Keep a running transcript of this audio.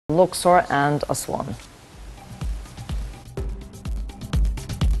Luxor and Aswan.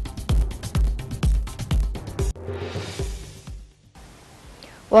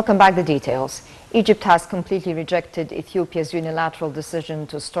 Welcome back. The details. Egypt has completely rejected Ethiopia's unilateral decision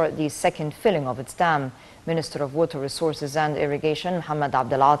to start the second filling of its dam. Minister of Water Resources and Irrigation, Mohammed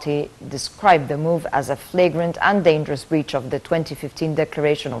Abdelati, described the move as a flagrant and dangerous breach of the 2015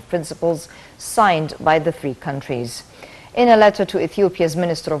 Declaration of Principles signed by the three countries. In a letter to Ethiopia's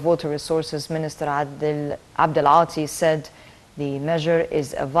Minister of Water Resources, Minister Abdelati said the measure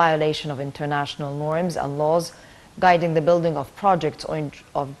is a violation of international norms and laws guiding the building of projects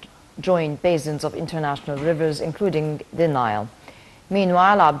of joint basins of international rivers, including the Nile.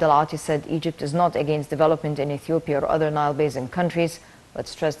 Meanwhile, Abdelati said Egypt is not against development in Ethiopia or other Nile Basin countries, but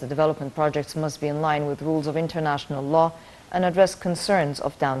stressed that development projects must be in line with rules of international law and address concerns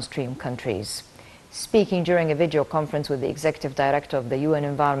of downstream countries. Speaking during a video conference with the Executive Director of the UN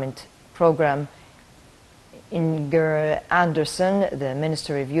Environment Programme, Inger Anderson, the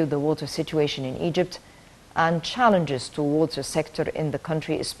minister reviewed the water situation in Egypt and challenges to water sector in the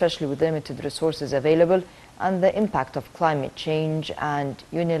country, especially with limited resources available, and the impact of climate change and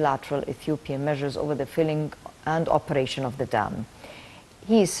unilateral Ethiopian measures over the filling and operation of the dam.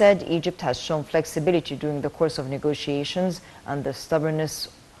 He said Egypt has shown flexibility during the course of negotiations and the stubbornness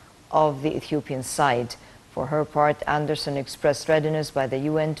of the Ethiopian side. For her part, Anderson expressed readiness by the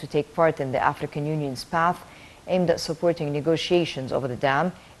UN to take part in the African Union's path aimed at supporting negotiations over the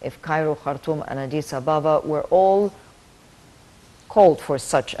dam if Cairo, Khartoum and Addis Ababa were all called for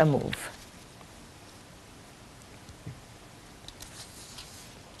such a move.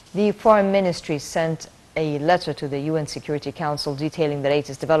 The Foreign Ministry sent a letter to the UN Security Council detailing the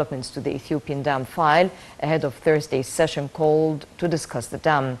latest developments to the Ethiopian dam file ahead of Thursday's session called to discuss the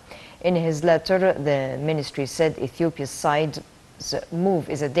dam. In his letter, the ministry said Ethiopia's side's move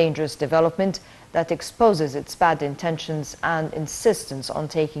is a dangerous development that exposes its bad intentions and insistence on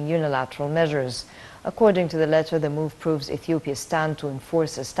taking unilateral measures. According to the letter, the move proves Ethiopia's stand to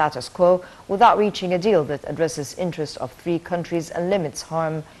enforce a status quo without reaching a deal that addresses interests of three countries and limits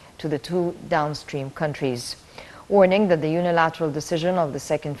harm to the two downstream countries, warning that the unilateral decision of the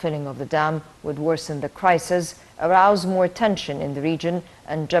second filling of the dam would worsen the crisis, arouse more tension in the region,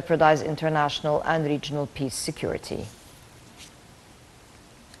 and jeopardize international and regional peace security.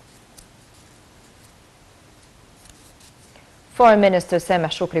 Foreign Minister Sameh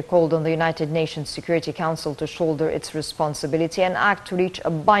Shoukry called on the United Nations Security Council to shoulder its responsibility and act to reach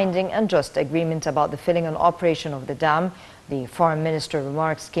a binding and just agreement about the filling and operation of the dam. The Foreign Minister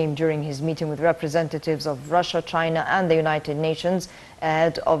remarks came during his meeting with representatives of Russia, China and the United Nations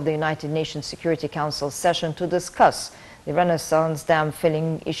ahead of the United Nations Security Council session to discuss the Renaissance Dam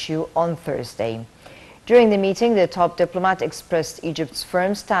filling issue on Thursday. During the meeting, the top diplomat expressed Egypt's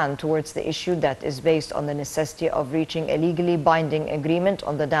firm stand towards the issue that is based on the necessity of reaching a legally binding agreement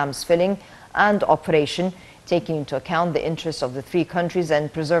on the dam's filling and operation, taking into account the interests of the three countries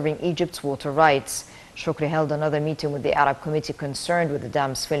and preserving Egypt's water rights. Shoukry held another meeting with the Arab committee concerned with the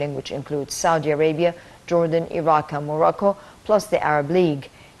dam's filling, which includes Saudi Arabia, Jordan, Iraq and Morocco, plus the Arab League.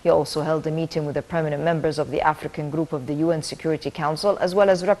 He also held a meeting with the permanent members of the African group of the UN Security Council, as well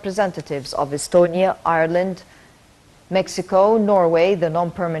as representatives of Estonia, Ireland, Mexico, Norway, the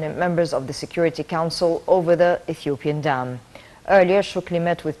non-permanent members of the Security Council, over the Ethiopian dam. Earlier, Shoukry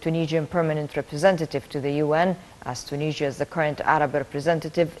met with Tunisian permanent representative to the UN, as Tunisia is the current Arab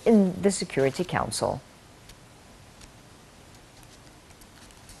representative in the Security Council.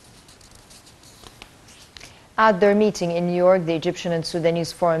 At their meeting in New York, the Egyptian and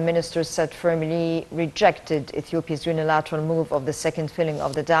Sudanese foreign ministers said firmly rejected Ethiopia's unilateral move of the second filling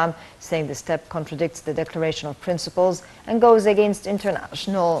of the dam, saying the step contradicts the Declaration of Principles and goes against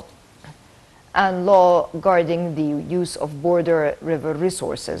international and law guarding the use of border river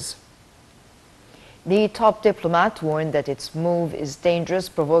resources. The top diplomat warned that its move is dangerous,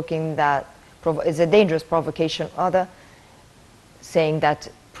 is a dangerous provocation, saying that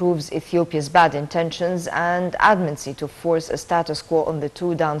proves Ethiopia's bad intentions and adamancy to force a status quo on the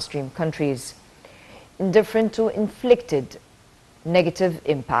two downstream countries. Indifferent to inflicted negative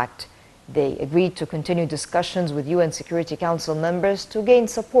impact, they agreed to continue discussions with UN Security Council members to gain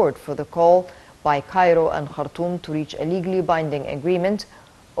support for the call by Cairo and Khartoum to reach a legally binding agreement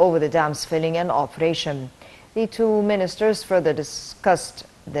over the dam's filling and operation. The two ministers further stressed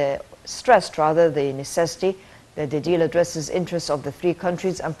the necessity that the deal addresses interests of the three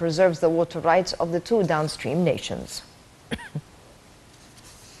countries and preserves the water rights of the two downstream nations.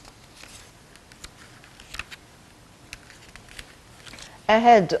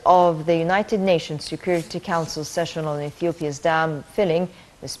 Ahead of the United Nations Security Council session on Ethiopia's dam filling,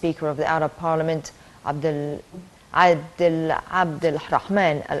 The Speaker of the Arab Parliament, Abdel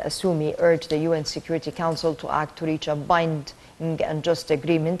Rahman Al Assoumi, urged the UN Security Council to act to reach a binding and just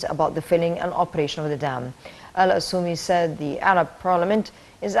agreement about the filling and operation of the dam. Al Assoumi said the Arab Parliament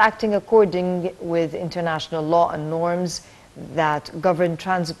is acting according with international law and norms that govern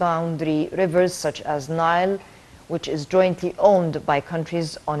transboundary rivers such as Nile, which is jointly owned by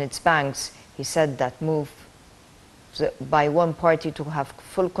countries on its banks. He said that moves by one party to have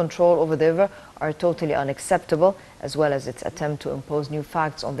full control over the river are totally unacceptable, as well as its attempt to impose new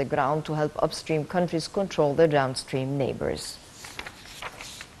facts on the ground to help upstream countries control their downstream neighbors.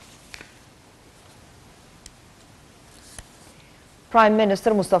 Prime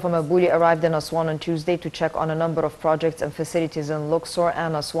Minister Mustafa Mabuli arrived in Aswan on Tuesday to check on a number of projects and facilities in Luxor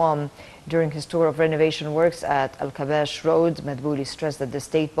and Aswan. During his tour of renovation works at Al-Kabash Road, Mabuli stressed that the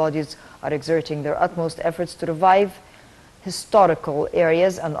state bodies are exerting their utmost efforts to revive historical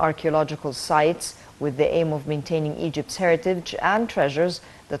areas and archaeological sites with the aim of maintaining Egypt's heritage and treasures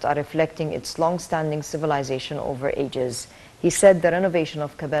that are reflecting its long-standing civilization over ages. He said the renovation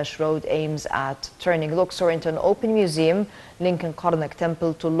of Kabash Road aims at turning Luxor into an open museum, linking Karnak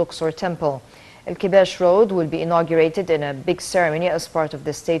Temple to Luxor Temple. Al-Kabash Road will be inaugurated in a big ceremony as part of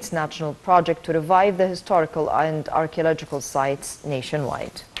the state's national project to revive the historical and archaeological sites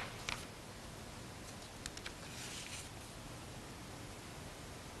nationwide.